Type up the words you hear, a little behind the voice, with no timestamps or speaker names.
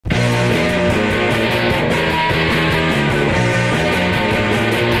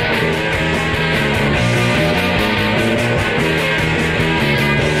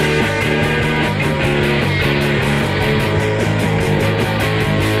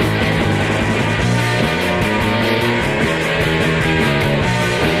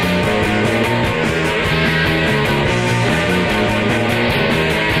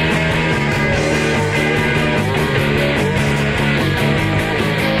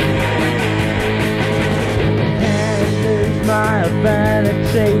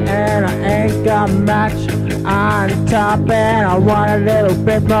so much on top and I want a little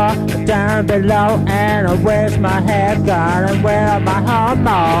bit more down below. And where's my head gone and where are my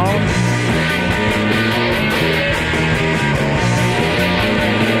hormones?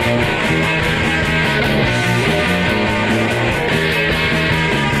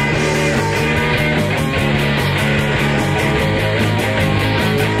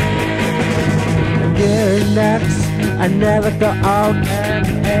 Nuts, I never go out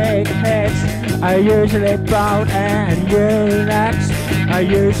and eggheads are usually bald and nuts are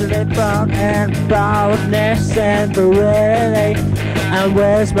usually bald and baldness and virility. And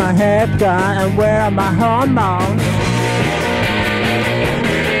where's my head gone and where are my hormones?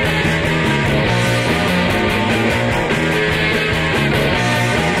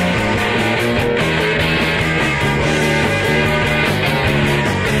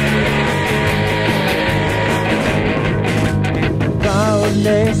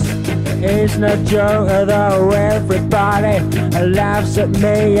 This is no joke, although everybody laughs at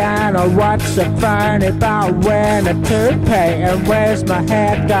me. And what's so funny about wearing a toupee? And where's my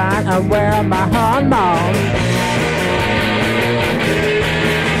head gone and where are my hormones?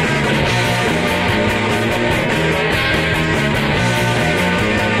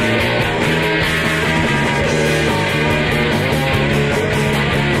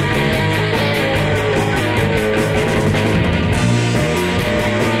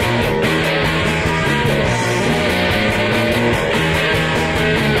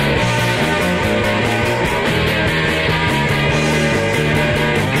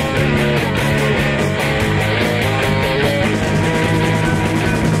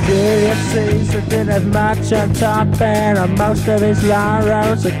 Seas didn't have much on top, and most of his long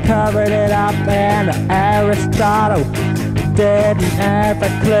roads had covered it up. And Aristotle didn't have a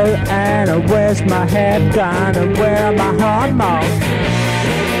clue. And where's my head gone and where are my hormones?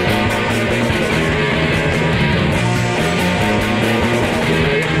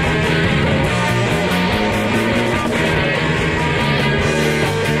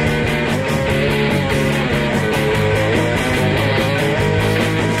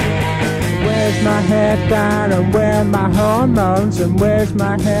 Where's my head gone and where are my hormones? And where's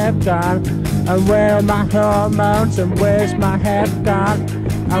my head gone and where are my hormones? And where's my head gone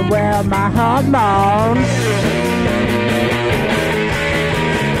and where are my hormones?